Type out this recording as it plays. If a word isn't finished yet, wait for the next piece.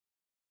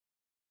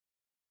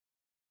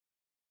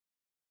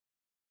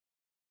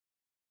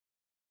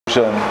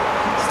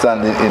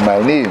standing in my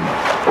name.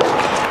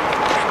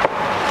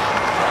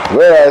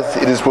 Whereas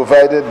it is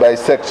provided by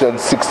Section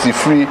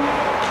 63(1)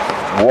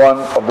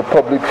 of the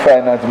Public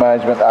Finance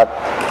Management Act,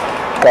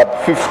 Cap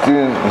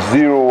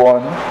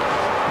 1501,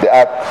 the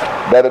Act,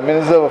 that the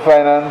Minister of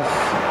Finance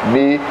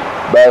may,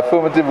 by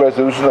affirmative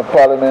resolution of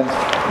Parliament,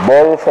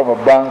 borrow from a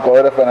bank or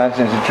other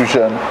financial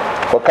institution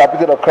for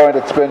capital or current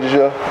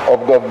expenditure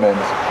of government.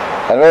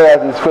 And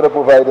whereas it is further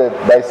provided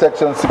by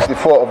Section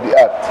 64 of the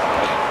Act,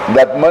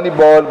 that money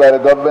borrowed by the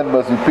government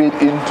must be paid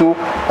into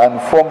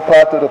and form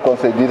part of the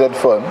consolidated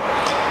fund.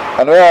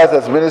 And whereas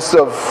the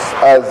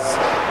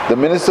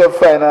Minister of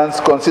Finance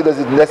considers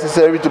it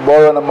necessary to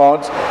borrow an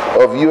amount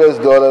of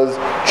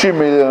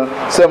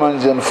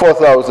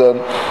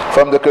 $3,704,000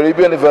 from the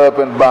Caribbean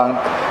Development Bank,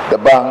 the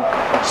bank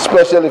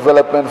Special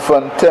Development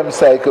Fund Term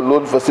Cycle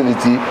Loan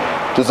Facility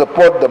to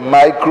support the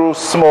micro,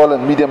 small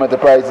and medium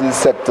enterprises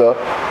sector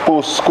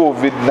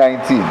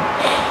post-COVID-19.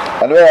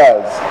 And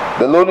whereas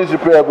the loan is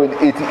repayable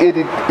in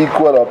 88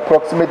 equal or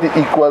approximately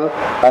equal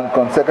and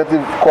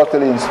consecutive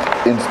quarterly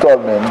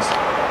installments.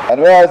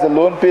 And whereas the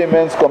loan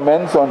payments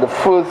commence on the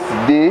first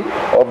day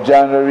of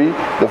January,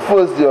 the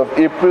first day of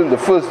April, the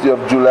first day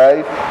of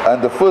July,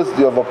 and the first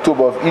day of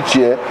October of each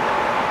year,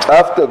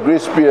 after a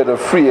grace period of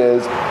 3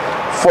 years,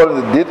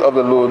 following the date of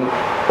the loan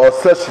or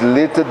such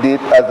later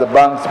date as the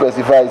bank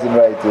specifies in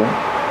writing.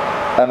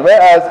 And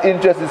whereas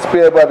interest is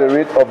payable at the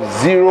rate of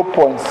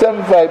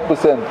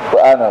 0.75% per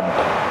annum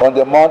on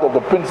the amount of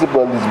the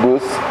principal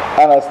disbursed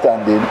and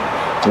outstanding,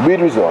 be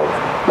it resolved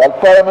that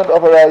Parliament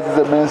authorizes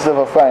the Minister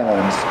of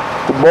Finance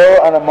to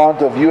borrow an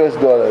amount of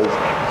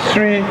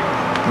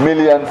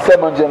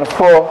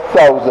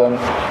 $3,704,000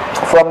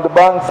 from the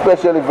bank's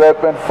Special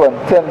Development Fund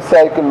Term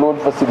Cycle Loan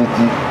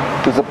Facility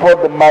to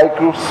support the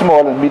micro,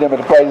 small and medium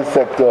enterprises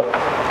sector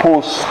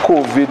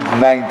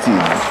post-COVID-19.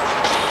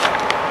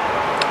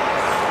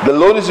 The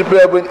loan is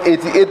repayable in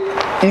 88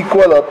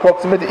 equal or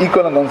approximately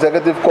equal and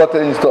consecutive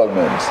quarterly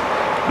installments.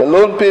 The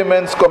loan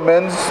payments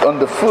commence on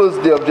the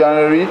first day of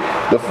January,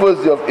 the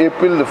first day of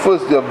April, the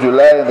first day of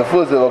July, and the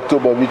first day of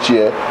October of each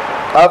year,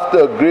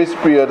 after a grace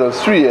period of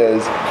 3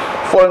 years,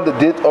 following the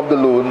date of the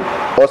loan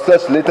or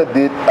such later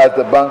date as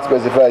the bank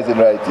specifies in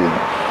writing.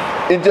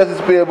 Interest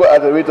is payable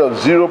at a rate of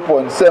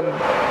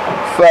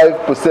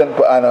 0.75%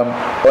 per annum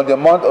on the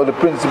amount of the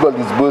principal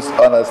disbursed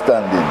on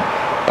outstanding.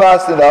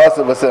 Passed in the House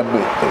of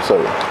Assembly. Oh,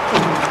 sorry.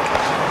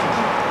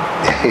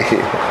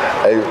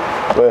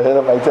 We're ahead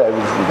of my time.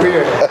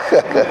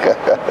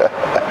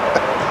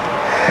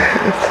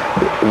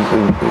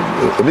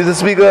 Mr.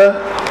 Speaker,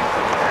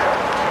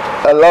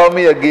 allow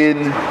me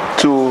again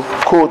to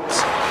quote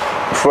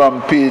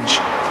from page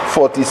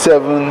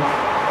 47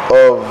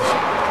 of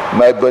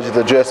my budget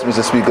address,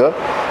 Mr. Speaker.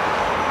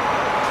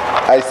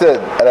 I said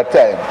at that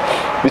time,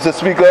 Mr.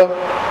 Speaker,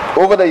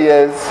 over the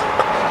years,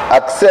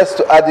 access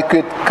to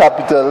adequate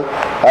capital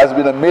has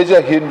been a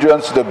major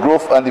hindrance to the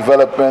growth and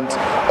development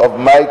of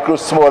micro,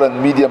 small and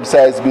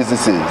medium-sized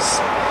businesses.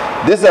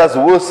 This has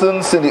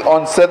worsened since the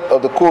onset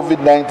of the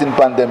COVID-19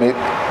 pandemic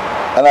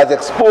and has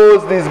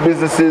exposed these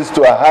businesses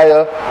to a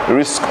higher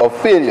risk of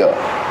failure.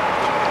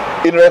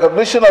 In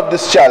recognition of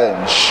this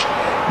challenge,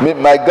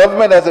 my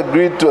government has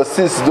agreed to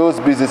assist those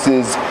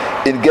businesses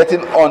in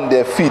getting on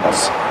their feet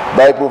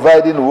by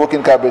providing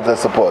working capital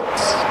support.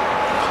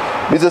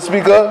 Mr.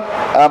 Speaker,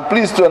 I am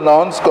pleased to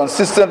announce,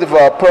 consistent with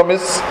our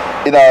promise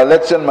in our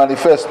election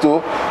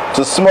manifesto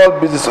to small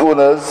business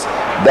owners,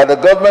 that the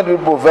government will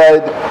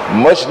provide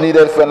much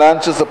needed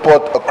financial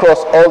support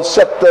across all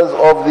sectors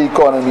of the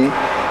economy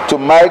to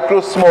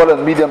micro, small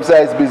and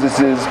medium-sized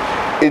businesses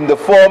in the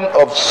form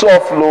of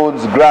soft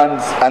loans,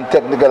 grants and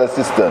technical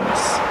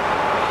assistance.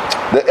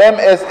 The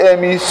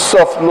MSME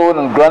soft loan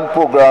and grant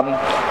program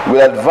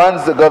will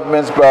advance the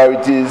government's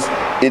priorities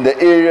in the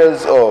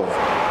areas of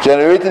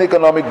generating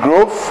economic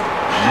growth,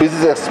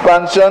 business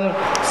expansion,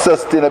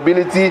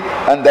 sustainability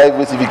and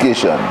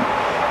diversification,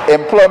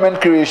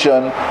 employment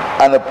creation,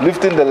 and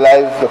uplifting the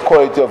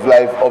quality of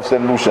life of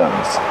St.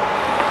 Lucians.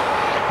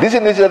 This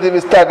initiative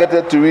is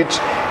targeted to reach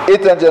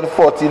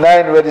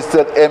 849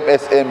 registered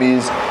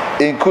MSMEs,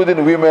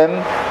 including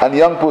women and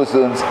young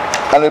persons,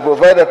 and will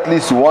provide at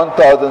least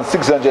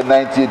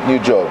 1,698 new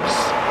jobs.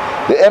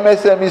 The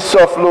MSME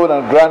soft loan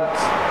and grant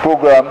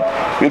program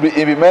will be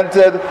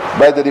implemented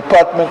by the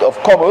Department of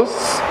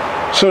Commerce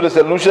through the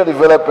St. Lucia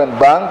Development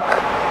Bank.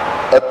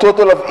 A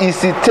total of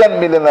EC 10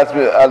 million has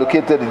been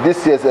allocated in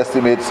this year's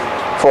estimates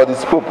for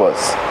this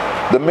purpose.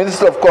 The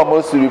Minister of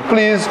Commerce will be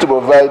pleased to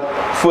provide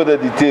further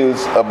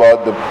details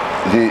about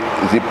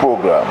the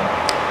program.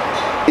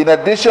 In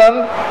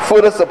addition,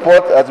 further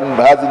support has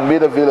been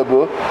made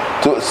available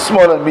to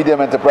small and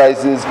medium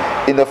enterprises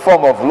in the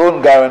form of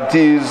loan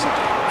guarantees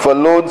for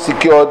loans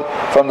secured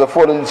from the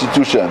following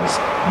institutions: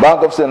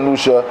 Bank of St.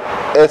 Lucia,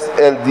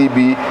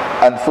 SLDB,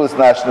 and First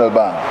National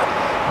Bank.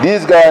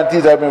 These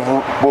guarantees have been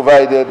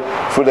provided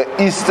through the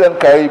Eastern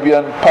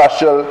Caribbean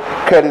Partial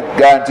Credit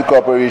Guarantee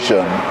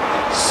Corporation.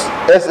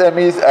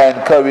 SMEs are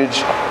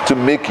encouraged to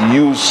make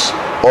use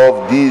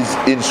of these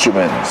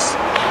instruments.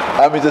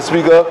 And Mr.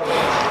 Speaker,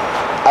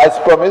 As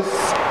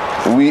promised,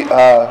 we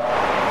are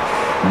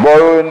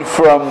borrowing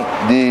from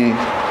the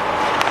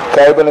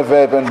Caribbean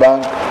Development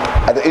Bank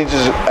at the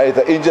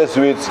interest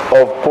rates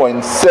of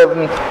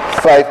 0.75%,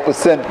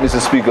 Mr.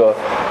 Speaker.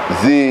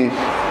 The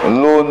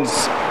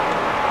loans,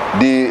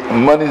 the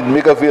money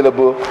make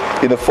available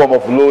in the form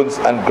of loans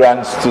and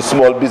grants to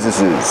small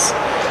businesses.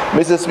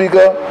 Mr.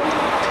 Speaker,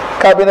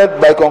 Cabinet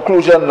by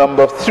conclusion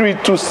number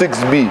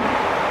 326B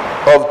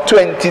of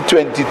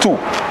 2022,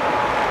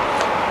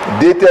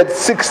 dated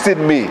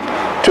 16 May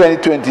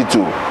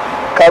 2022,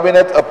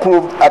 Cabinet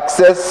approved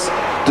access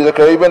to the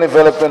Caribbean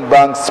Development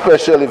Bank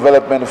Special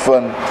Development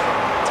Fund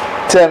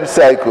 10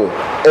 cycle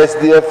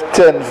SDF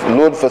 10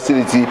 loan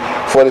facility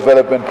for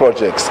development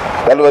projects.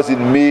 That was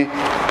in May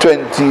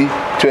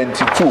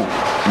 2022,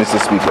 Mr.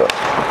 Speaker.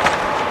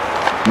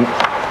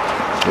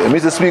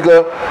 Mr.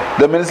 Speaker,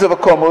 the Minister of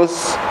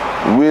Commerce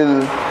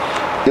will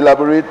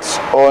elaborate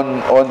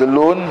on the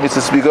loan,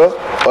 Mr. Speaker,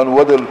 on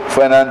what the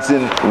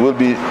financing will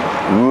be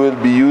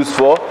used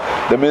for.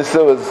 The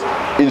Minister was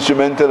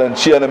instrumental, and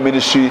she and the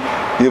Ministry,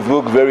 they've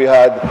worked very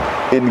hard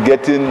in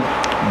getting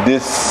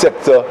this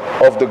sector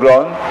off the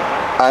ground,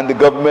 and the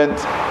government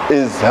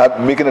is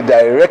making a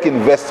direct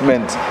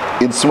investment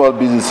in small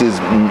businesses,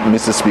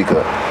 Mr.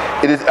 Speaker.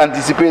 It is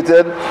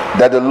anticipated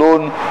that the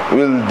loan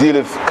will deal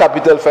with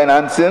capital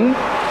financing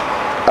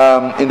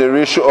in the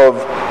ratio of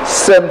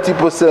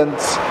 70%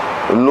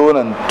 loan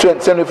and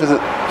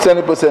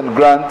 20%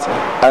 grant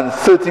and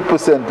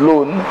 30%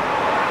 loan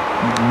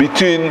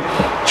between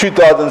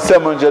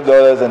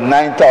 $3,700 and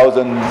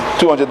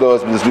 $9,200,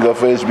 Mr. Speaker,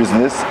 for each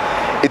business.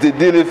 It will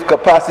deal with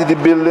capacity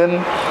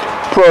building,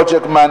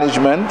 project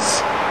management,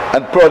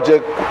 and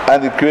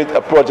create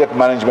a project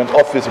management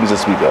office, Mr.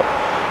 Speaker.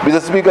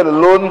 Mr. Speaker, the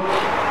loan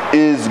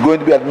is going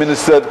to be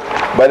administered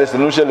by the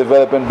Lucia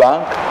Development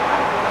Bank,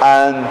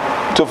 and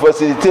to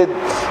facilitate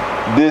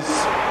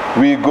this,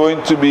 we're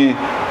going to be,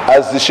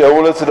 as the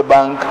shareholders of the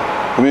bank,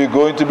 we're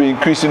going to be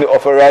increasing the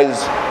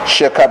authorized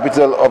share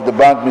capital of the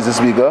bank, Mr.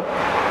 Speaker,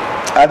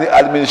 and the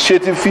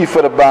administrative fee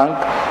for the bank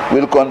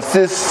will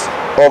consist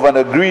of an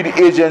agreed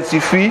agency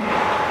fee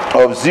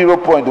of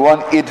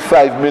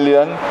 0.185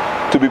 million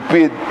to be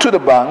paid to the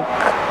bank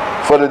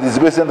for the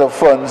disbursement of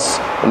funds,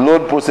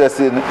 loan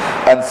processing,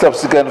 and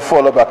subsequent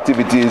follow-up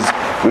activities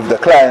with the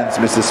clients,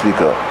 Mr.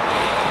 Speaker.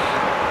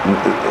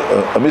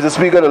 Mr.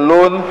 Speaker, the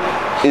loan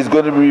is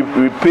going to be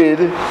repaid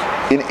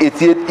in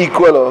 88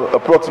 equal or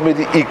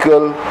approximately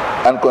equal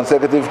and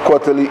consecutive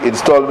quarterly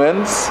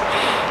installments.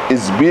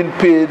 It's being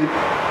paid,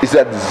 it's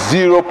at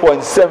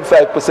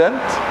 0.75%.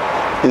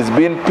 It's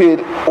being paid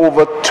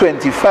over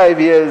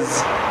 25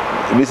 years,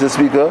 Mr.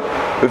 Speaker,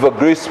 with a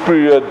grace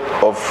period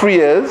of 3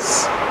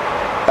 years.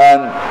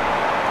 And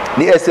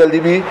the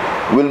SLDB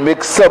will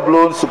make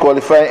sub-loans to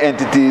qualifying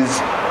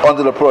entities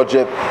under the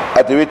project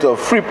at a rate of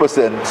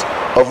 3%,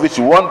 of which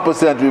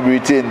 1% will be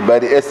retained by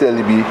the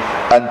SLDB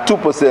and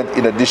 2%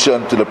 in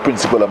addition to the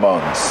principal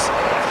amounts.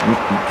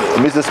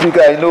 Mr.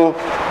 Speaker, I know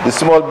the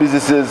small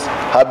businesses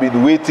have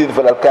been waiting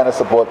for that kind of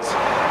support,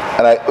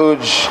 and I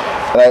urge,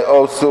 and I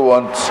also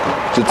want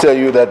to tell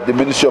you that the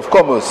Ministry of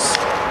Commerce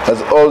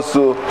has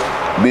also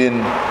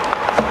been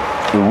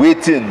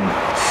waiting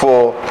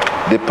for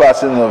the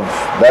passing of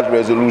that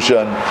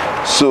resolution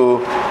so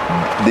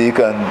they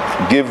can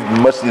give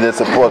much needed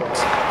support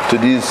to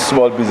these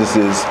small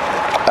businesses.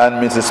 And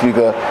Mr.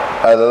 Speaker,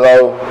 I'll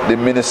allow the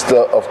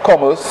Minister of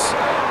Commerce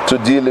to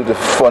deal with the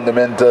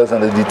fundamentals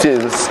and the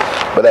details,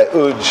 but I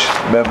urge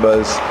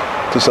members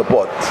to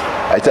support.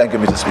 I thank you,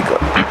 Mr. Speaker.